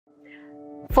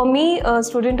For me, a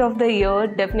student of the year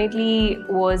definitely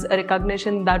was a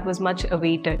recognition that was much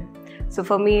awaited. So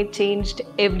for me, it changed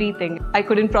everything. I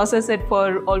couldn't process it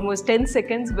for almost 10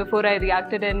 seconds before I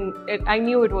reacted, and I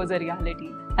knew it was a reality.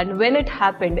 And when it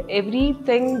happened,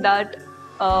 everything that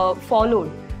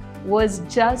followed was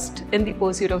just in the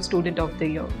pursuit of student of the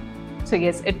year. So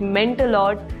yes, it meant a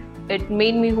lot. It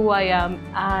made me who I am,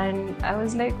 and I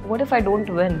was like, what if I don't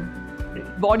win?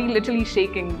 Body literally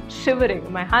shaking,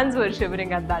 shivering. My hands were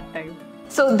shivering at that time.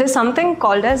 So there's something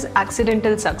called as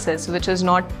accidental success, which is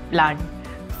not planned.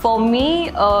 For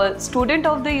me, student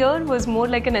of the year was more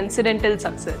like an incidental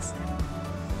success.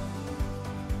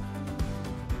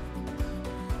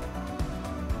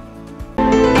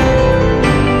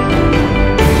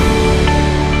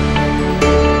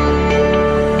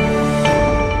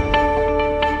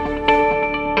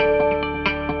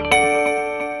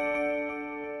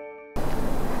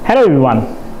 Hello everyone,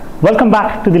 welcome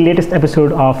back to the latest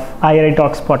episode of IRI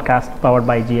Talks podcast powered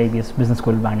by GIBS Business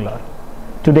School, Bangalore.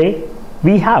 Today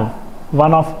we have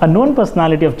one of a known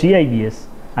personality of GIBS,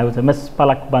 I would say Miss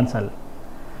Palak Bansal.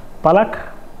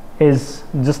 Palak is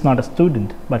just not a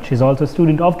student, but she's also a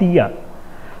student of the year.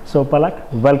 So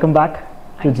Palak, welcome back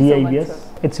to GIBS. So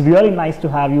much, it's really nice to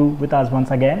have you with us once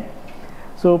again.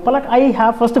 So Palak, I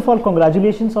have first of all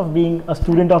congratulations of being a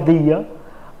student of the year.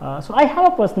 So I have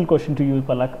a personal question to you,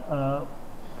 Palak.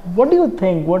 What do you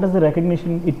think, what is the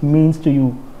recognition it means to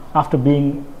you after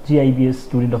being GIBS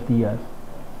Student of the Year?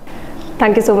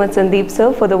 Thank you so much, Sandeep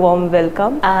sir, for the warm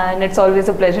welcome. And it's always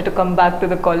a pleasure to come back to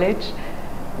the college.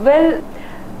 Well,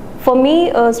 for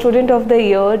me, a Student of the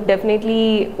Year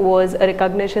definitely was a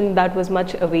recognition that was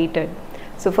much awaited.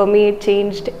 So for me, it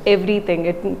changed everything.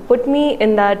 It put me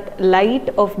in that light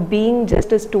of being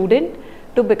just a student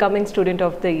to becoming Student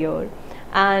of the Year.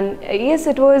 And yes,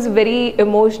 it was very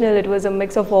emotional. It was a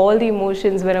mix of all the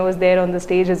emotions when I was there on the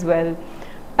stage as well.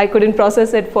 I couldn't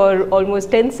process it for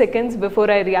almost 10 seconds before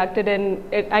I reacted, and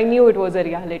I knew it was a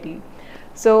reality.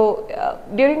 So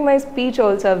during my speech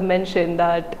also I've mentioned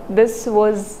that this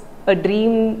was a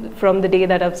dream from the day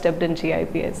that I've stepped in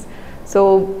GIBS.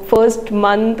 So first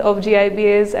month of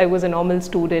GIBS, I was a normal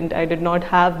student. I did not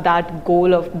have that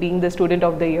goal of being the Student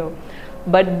of the Year.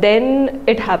 But then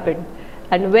it happened.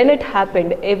 And when it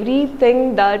happened,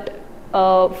 everything that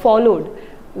followed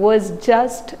was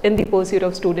just in the pursuit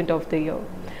of Student of the Year.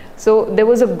 So there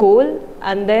was a goal,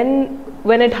 and then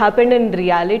when it happened in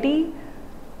reality,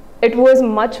 it was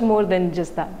much more than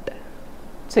just that.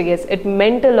 So yes, it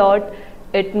meant a lot.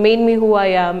 It made me who I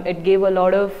am. It gave a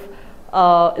lot of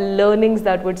learnings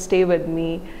that would stay with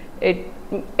me. It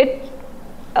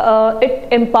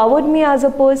empowered me as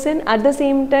a person. At the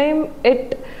same time,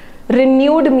 it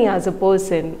renewed me as a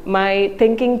person. My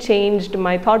thinking changed,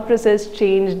 my thought process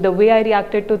changed, the way I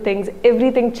reacted to things,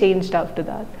 everything changed after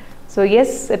that. So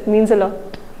yes, it means a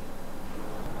lot.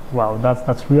 Wow,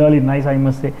 that's really nice, I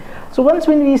must say. So once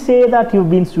when we say that you've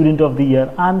been Student of the Year,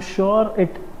 I'm sure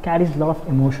it carries a lot of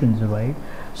emotions, right?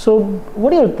 So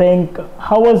what do you think,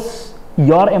 how was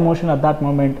your emotion at that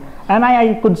moment? And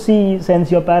I could see,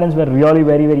 since your parents were really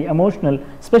very emotional,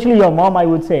 especially your mom, I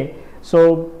would say.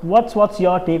 So what's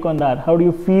your take on that? How do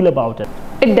you feel about it?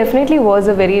 It definitely was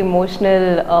a very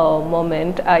emotional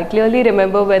moment. I clearly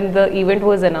remember when the event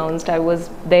was announced, I was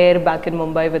there back in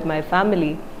Mumbai with my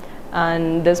family,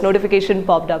 and this notification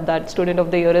popped up that Student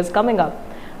of the Year is coming up.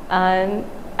 And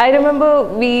I remember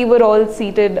we were all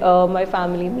seated, my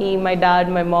family, me, my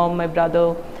dad, my mom, my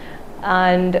brother,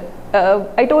 and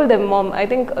I told them, Mom, I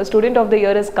think a Student of the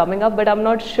Year is coming up, but I'm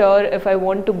not sure if I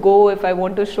want to go, if I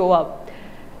want to show up.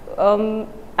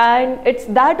 And it's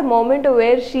that moment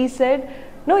where she said,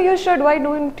 no, you should, why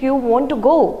don't you want to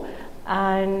go?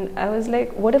 And I was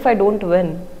like, what if I don't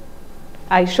win?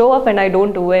 I show up and I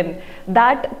don't win.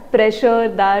 That pressure,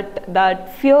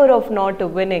 that fear of not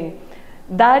winning,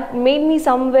 that made me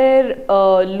somewhere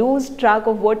lose track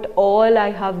of what all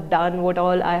I have done, what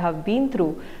all I have been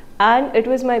through. And it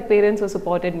was my parents who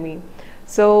supported me.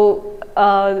 So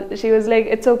she was like,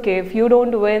 it's okay, if you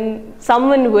don't win,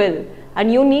 someone will. And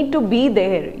you need to be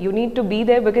there. You need to be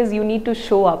there because you need to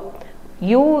show up.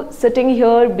 You sitting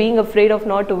here being afraid of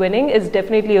not winning is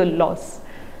definitely a loss.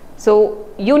 So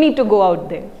you need to go out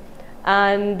there.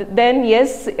 And then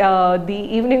yes, the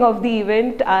evening of the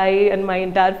event, I and my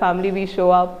entire family, we show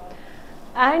up.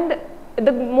 And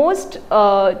the most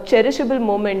cherishable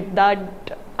moment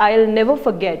that I'll never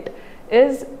forget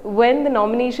is when the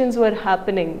nominations were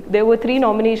happening. There were 3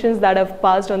 nominations that have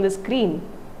passed on the screen.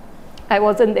 I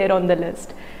wasn't there on the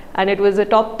list, and it was a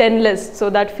top 10 list. So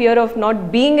that fear of not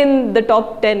being in the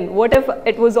top 10, what if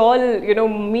it was all,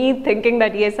 me thinking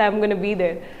that yes, I'm going to be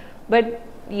there. But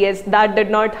yes, that did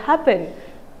not happen.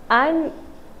 And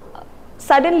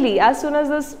suddenly, as soon as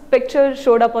this picture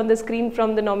showed up on the screen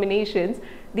from the nominations,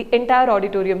 the entire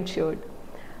auditorium cheered.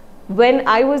 When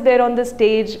I was there on the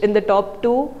stage in the top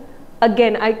 2,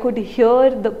 again, I could hear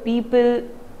the people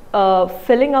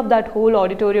filling up that whole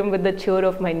auditorium with the cheer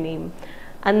of my name.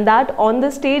 And that on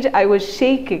the stage, I was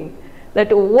shaking.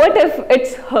 That what if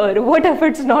it's her? What if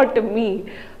it's not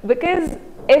me? Because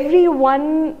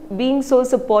everyone being so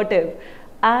supportive,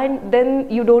 and then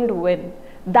you don't win.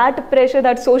 That pressure,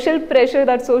 that social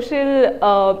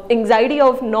anxiety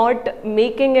of not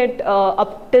making it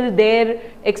up till their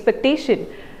expectation,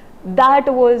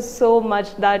 that was so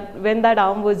much that when that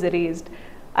arm was raised,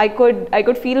 I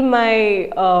could feel my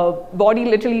body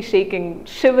literally shaking,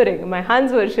 shivering. My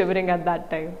hands were shivering at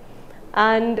that time.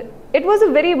 And it was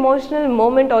a very emotional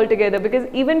moment altogether, because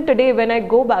even today when I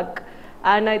go back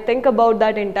and I think about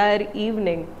that entire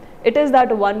evening, it is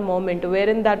that one moment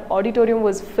wherein that auditorium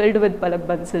was filled with Palak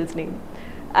Bansal's name.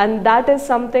 And that is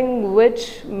something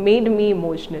which made me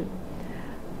emotional.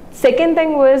 Second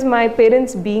thing was my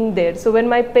parents being there. So when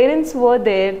my parents were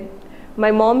there,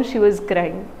 my mom, she was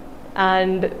crying.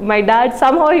 And my dad,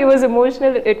 somehow he was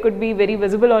emotional. It could be very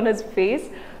visible on his face,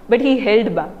 but he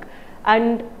held back.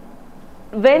 And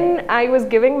when I was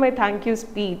giving my thank you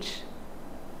speech,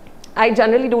 I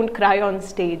generally don't cry on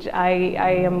stage. I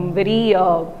am very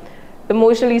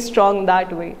emotionally strong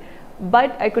that way.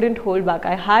 But I couldn't hold back.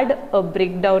 I had a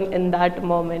breakdown in that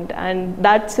moment, and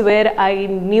that's where I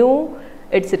knew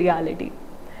its reality.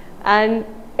 And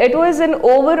it was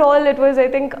I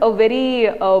think, a very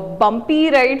bumpy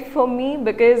ride for me,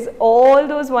 because all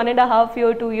those 1.5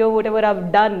 year, 2 year, whatever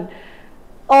I've done,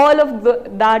 all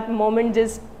of that moment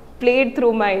just played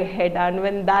through my head. And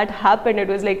when that happened, it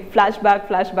was like flashback,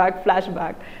 flashback,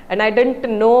 flashback. And I didn't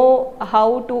know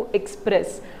how to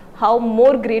express how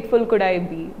more grateful could I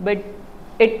be. But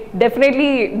it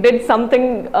definitely did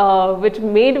something which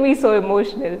made me so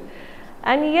emotional.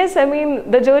 And yes, I mean,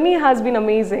 the journey has been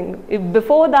amazing.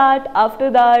 Before that,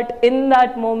 after that, in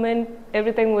that moment,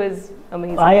 everything was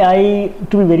amazing.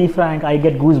 To be very frank, I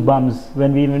get goosebumps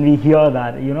when we hear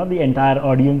that, you know, the entire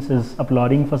audience is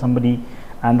applauding for somebody,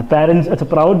 and the parents, it's a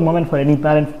proud moment for any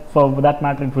parent, for that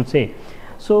matter, it would say.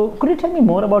 So could you tell me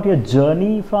more about your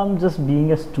journey from just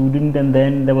being a student, and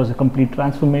then there was a complete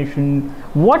transformation?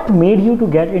 What made you to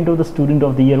get into the Student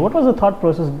of the Year? What was the thought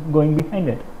process going behind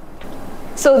it?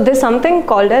 So there's something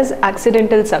called as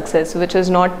accidental success, which is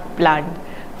not planned.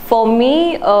 For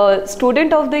me,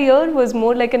 Student of the Year was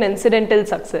more like an incidental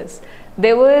success.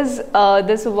 There was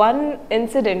this one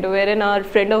incident wherein our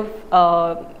friend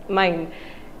of mine,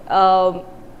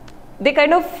 they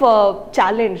kind of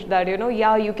challenged that, you know,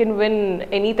 yeah, you can win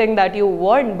anything that you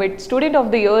want, but Student of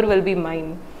the Year will be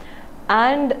mine.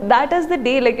 And that is the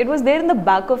day, like, it was there in the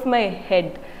back of my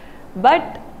head.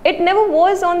 But it never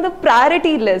was on the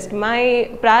priority list.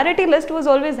 My priority list was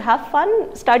always have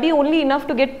fun, study only enough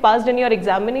to get passed in your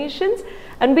examinations,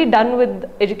 and be done with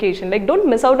education. Like, don't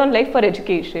miss out on life for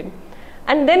education.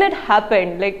 And then it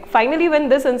happened. Like, finally, when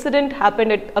this incident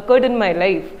happened, it occurred in my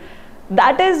life.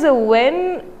 That is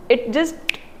when it just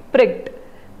pricked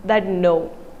that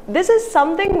no, this is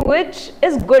something which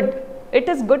is good. It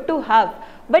is good to have.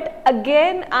 But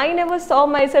again, I never saw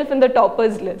myself in the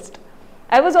toppers list.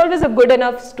 I was always a good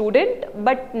enough student,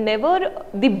 but never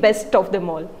the best of them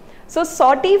all. So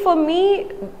SOTI for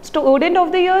me, Student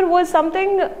of the Year, was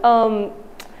something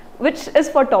which is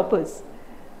for toppers.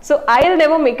 So I'll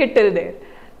never make it till there.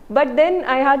 But then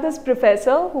I had this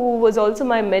professor who was also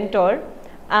my mentor,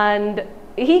 and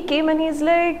he came and he's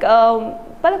like,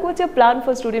 Palak, what's your plan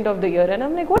for Student of the Year? And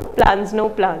I'm like, what plans? No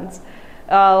plans.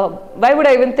 Why would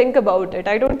I even think about it?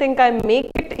 I don't think I make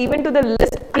it even to the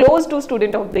list close to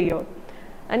Student of the Year.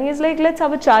 And he's like, let's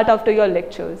have a chat after your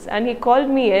lectures. And he called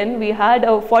me in. We had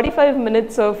 45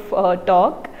 minutes of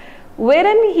talk,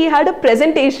 wherein he had a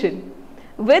presentation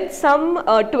with some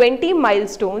 20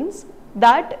 milestones.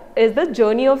 That is the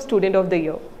journey of Student of the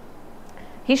Year.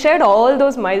 He shared all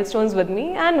those milestones with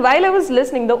me, and while I was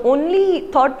listening, the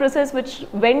only thought process which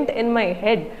went in my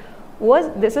head was,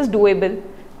 this is doable.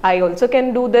 I also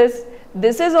can do this.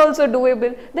 This is also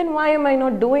doable. Then why am I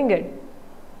not doing it?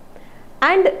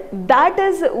 And that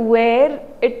is where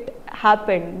it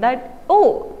happened, that,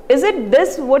 oh, is it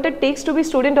this what it takes to be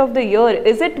Student of the Year?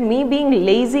 Is it me being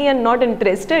lazy and not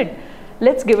interested?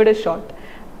 Let's give it a shot.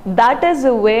 That is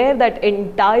where that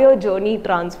entire journey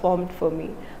transformed for me.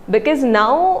 Because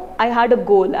now I had a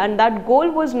goal, and that goal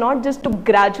was not just to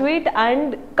graduate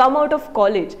and come out of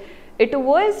college. It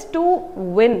was to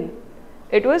win.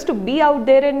 It was to be out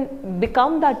there and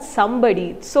become that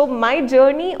somebody. So my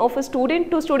journey of a student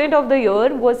to student of the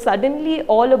year was suddenly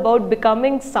all about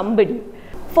becoming somebody.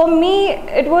 For me,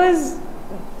 it was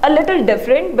a little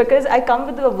different because I come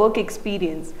with a work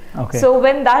experience. Okay. So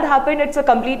when that happened, it's a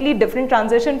completely different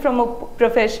transition from a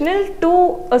professional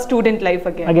to a student life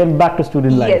again. Again, back to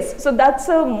student life. Yes. So that's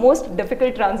a most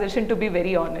difficult transition, to be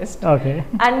very honest. Okay.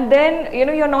 And then,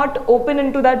 you're not open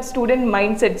into that student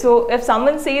mindset. So if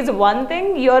someone says one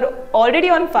thing, you're already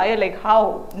on fire, like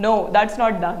how? No, that's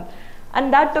not done.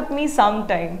 And that took me some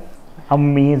time.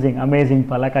 Amazing, amazing,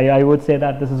 Palak. I would say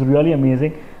that this is really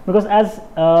amazing, because as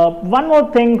one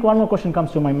more question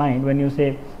comes to my mind when you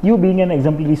say you being an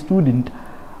exemplary student,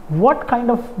 what kind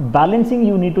of balancing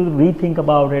you need to rethink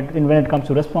about it when it comes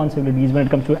to responsibilities, when it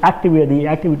comes to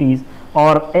activities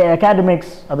or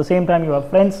academics. At the same time, you have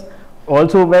friends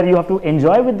also where you have to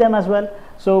enjoy with them as well.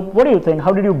 So what do you think?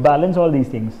 How did you balance all these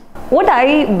things? What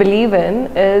I believe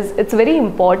in is it's very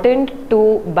important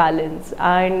to balance,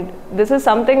 and this is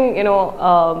something,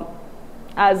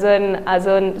 as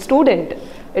a student,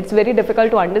 it's very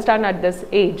difficult to understand at this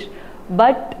age.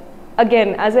 But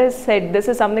again, as I said, this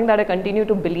is something that I continue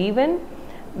to believe in,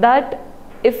 that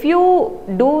if you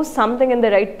do something in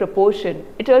the right proportion,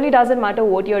 it really doesn't matter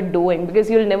what you're doing, because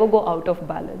you'll never go out of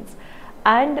balance.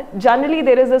 And generally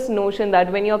there is this notion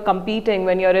that when you're competing,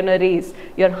 when you're in a race,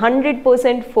 your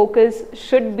 100% focus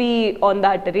should be on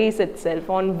that race itself,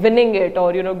 on winning it,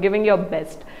 or giving your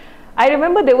best. I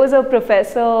remember there was a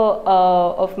professor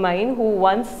of mine who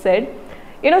once said,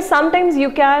 sometimes you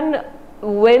can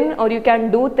win or you can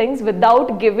do things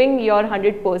without giving your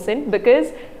 100%,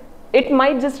 because it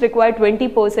might just require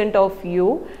 20% of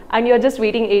you and you're just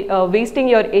wasting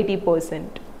your 80%.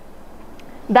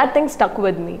 That thing stuck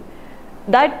with me.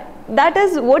 That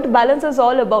is what balance is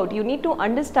all about. You need to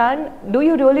understand, do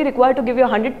you really require to give your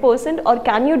 100%, or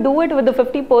can you do it with the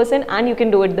 50% and you can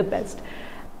do it the best?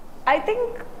 I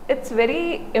think it's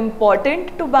very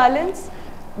important to balance,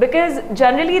 because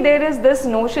generally there is this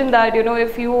notion that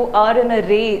if you are in a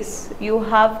race, you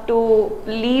have to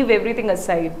leave everything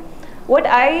aside. What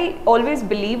I always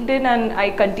believed in, and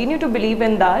I continue to believe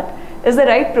in, that is the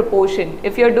right proportion.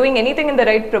 If you're doing anything in the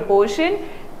right proportion,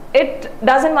 it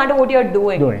doesn't matter what you're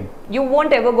doing. You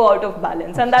won't ever go out of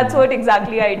balance. And that's what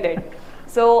exactly I did.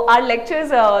 So our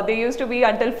lectures, they used to be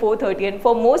until 4:30, and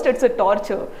for most it's a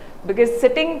torture, because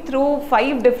sitting through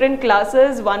 5 different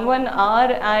classes, one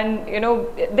hour, and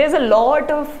there's a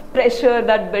lot of pressure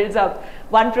that builds up.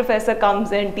 One professor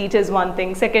comes in, teaches one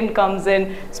thing, second comes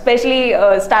in, especially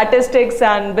statistics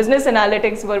and business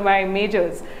analytics were my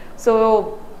majors.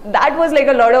 So that was like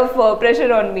a lot of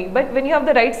pressure on me. But when you have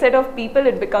the right set of people,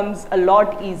 it becomes a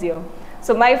lot easier.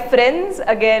 So my friends,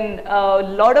 again, a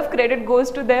lot of credit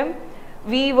goes to them.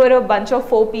 We were a bunch of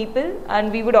 4 people,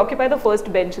 and we would occupy the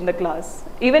first bench in the class.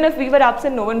 Even if we were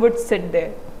absent, no one would sit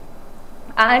there.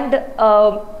 And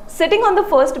sitting on the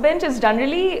first bench is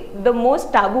generally the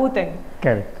most taboo thing.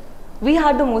 Correct. We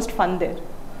had the most fun there.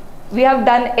 We have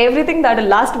done everything that a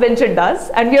last bencher does,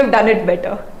 and we have done it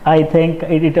better. I think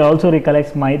it also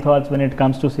recollects my thoughts when it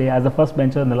comes to, say, as the first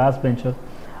bencher and the last bencher.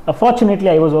 Fortunately,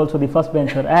 I was also the first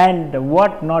bencher, and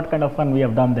what not kind of fun we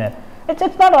have done there.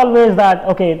 It's not always that,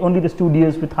 okay, only the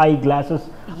studios with high glasses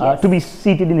to be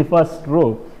seated in the first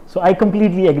row. So I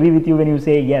completely agree with you when you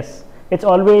say yes. It's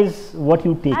always what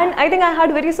you take. And I think I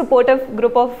had very supportive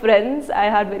group of friends. I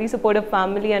had very supportive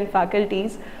family and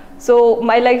faculties. So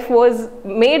my life was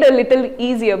made a little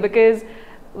easier, because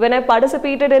when I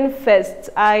participated in fests,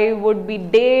 I would be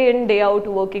day in, day out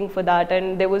working for that,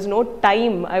 and there was no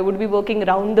time. I would be working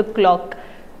round the clock.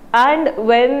 And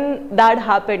when that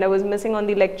happened, I was missing on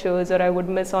the lectures, or I would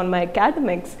miss on my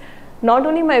academics. Not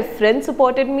only my friends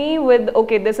supported me with,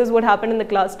 okay, this is what happened in the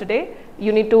class today.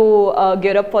 You need to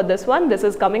gear up for this one. This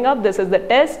is coming up. This is the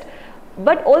test.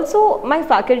 But also my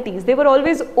faculties, they were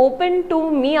always open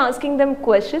to me asking them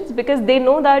questions, because they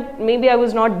know that maybe I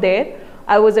was not there.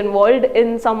 I was involved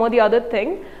in some or the other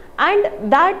thing.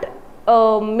 And that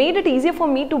made it easier for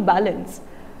me to balance.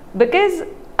 Because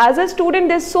as a student,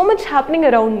 there's so much happening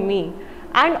around me,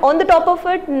 and on the top of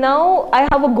it, now I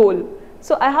have a goal.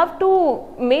 So I have to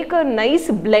make a nice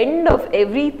blend of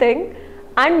everything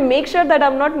and make sure that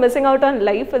I'm not missing out on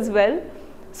life as well.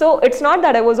 So it's not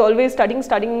that I was always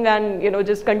studying and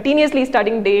just continuously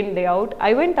studying day in, day out.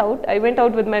 I went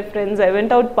out with my friends, I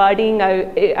went out partying,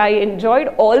 I enjoyed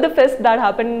all the fests that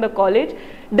happened in the college,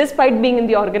 despite being in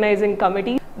the organizing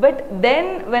committee. But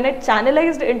then when it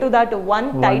channelized into that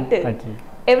one title,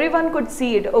 everyone could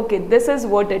see it. Okay, this is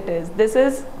what it is. This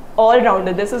is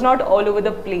all-rounded. This is not all over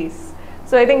the place.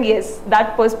 So I think yes,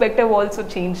 that perspective also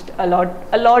changed a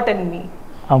lot in me.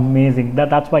 Amazing.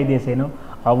 That's why they say,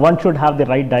 one should have the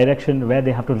right direction where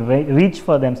they have to reach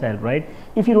for themselves, right?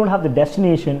 If you don't have the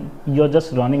destination, you're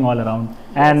just running all around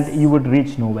and you would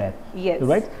reach nowhere. Yes.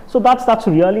 Right? So that's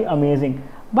really amazing.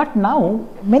 But now,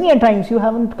 many a times you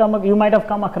might have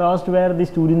come across where the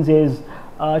student says,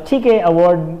 "Chike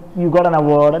award, you got an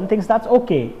award," and things. That's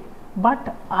okay.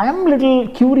 But I am little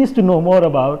curious to know more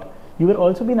about. You were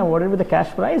also been awarded with a cash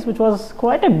prize, which was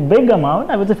quite a big amount.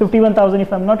 I would say 51,000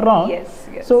 if I'm not wrong. Yes,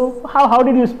 yes. So how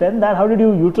did you spend that? How did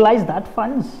you utilize that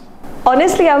funds?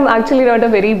 Honestly, I'm actually not a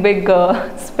very big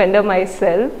spender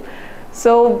myself.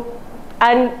 So,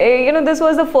 and this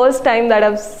was the first time that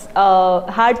I've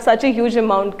had such a huge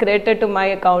amount credited to my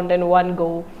account in one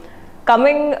go.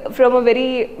 Coming from a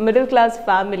very middle class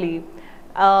family,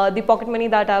 the pocket money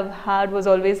that I've had was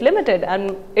always limited,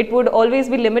 and it would always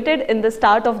be limited in the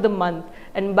start of the month,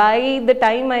 and by the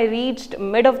time I reached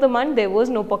mid of the month there was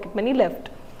no pocket money left.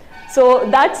 So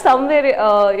that somewhere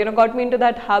got me into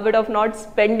that habit of not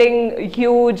spending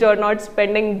huge or not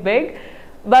spending big.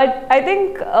 But I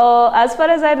think as far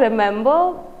as I remember,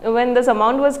 when this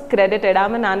amount was credited,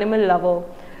 I'm an animal lover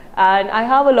and I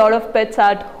have a lot of pets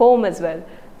at home as well.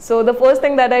 So the first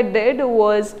thing that I did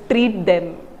was treat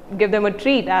them, give them a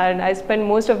treat, and I spent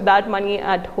most of that money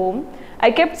at home.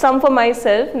 I kept some for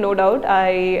myself, no doubt.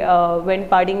 I went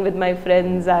partying with my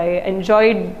friends, I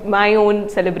enjoyed my own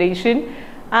celebration,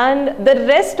 and the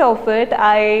rest of it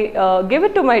I give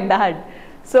it to my dad.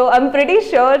 So I'm pretty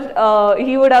sure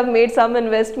he would have made some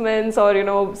investments or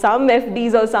some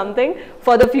FDs or something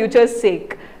for the future's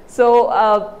sake. So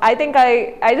I think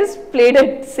I just played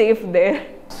it safe there.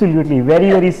 Absolutely,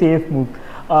 very safe move.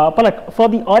 Palak, for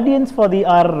the audience, for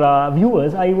our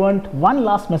viewers, I want one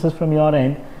last message from your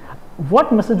end.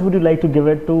 What message would you like to give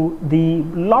it to the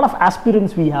lot of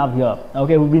aspirants we have here,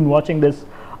 okay, who've been watching this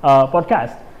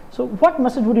podcast? So what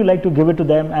message would you like to give it to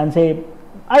them and say,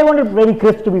 I want it very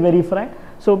crisp, to be very frank.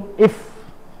 So if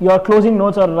your closing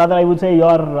notes, or rather I would say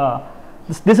your,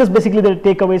 this is basically the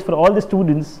takeaways for all the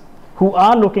students who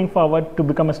are looking forward to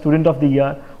become a student of the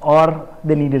year or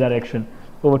they need a direction.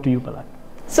 Over to you, Palak.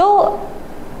 So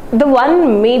the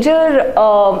one major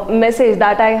message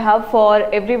that I have for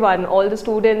everyone, all the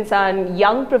students and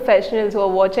young professionals who are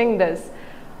watching this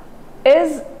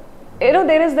is,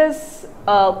 there is this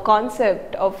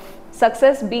concept of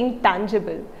success being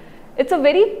tangible. It's a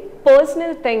very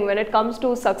personal thing when it comes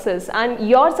to success, and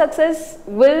your success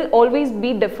will always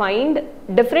be defined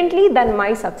differently than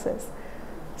my success.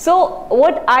 So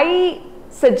what I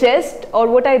suggest, or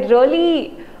what I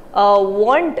really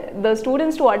want the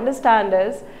students to understand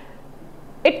is,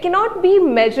 it cannot be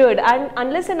measured, and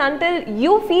unless and until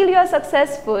you feel you're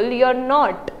successful, you're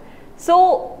not.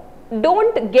 So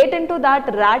don't get into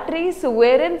that rat race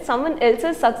wherein someone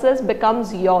else's success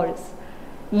becomes yours.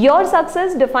 Your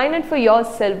success, define it for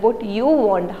yourself, what you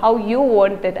want, how you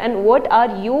want it, and what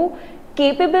are you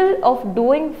capable of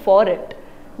doing for it.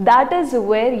 That is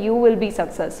where you will be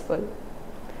successful.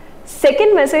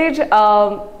 Second message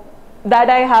that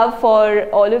I have for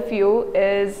all of you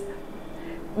is,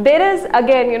 there is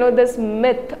again this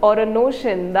myth or a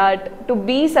notion that to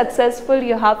be successful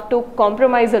you have to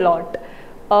compromise a lot,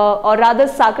 or rather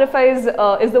sacrifice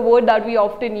is the word that we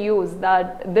often use,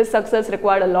 that this success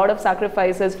required a lot of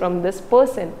sacrifices from this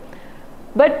person.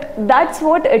 But that's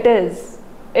what it is.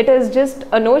 It is just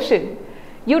a notion.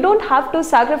 You don't have to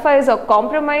sacrifice or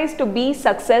compromise to be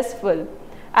successful.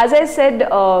 As I said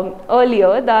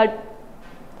earlier, that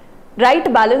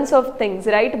right balance of things,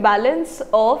 right balance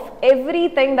of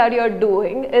everything that you're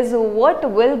doing is what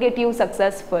will get you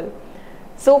successful.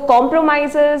 So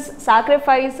compromises,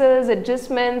 sacrifices,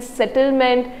 adjustments,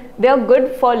 settlement, they are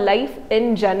good for life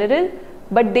in general,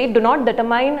 but they do not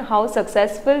determine how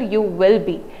successful you will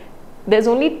be. There's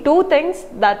only two things,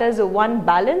 that is one,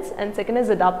 balance, and second is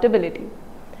adaptability.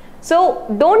 So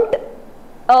don't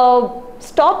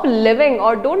stop living,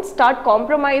 or don't start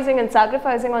compromising and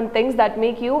sacrificing on things that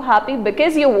make you happy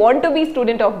because you want to be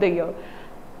student of the year.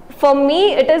 For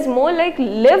me, it is more like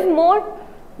live more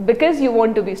because you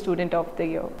want to be student of the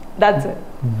year. That's it.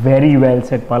 Very well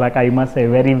said, Palak. I must say,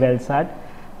 very well said.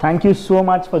 Thank you so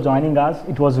much for joining us.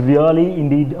 It was really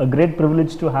indeed a great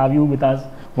privilege to have you with us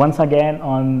once again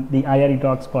on the IRE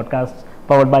Talks podcast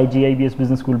powered by GIBS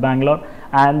Business School, Bangalore.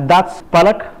 And that's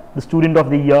Palak, the student of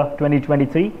the year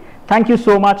 2023. Thank you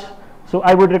so much. So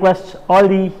I would request all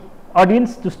the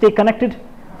audience to stay connected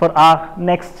for our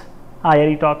next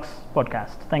IRE Talks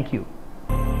podcast. Thank you.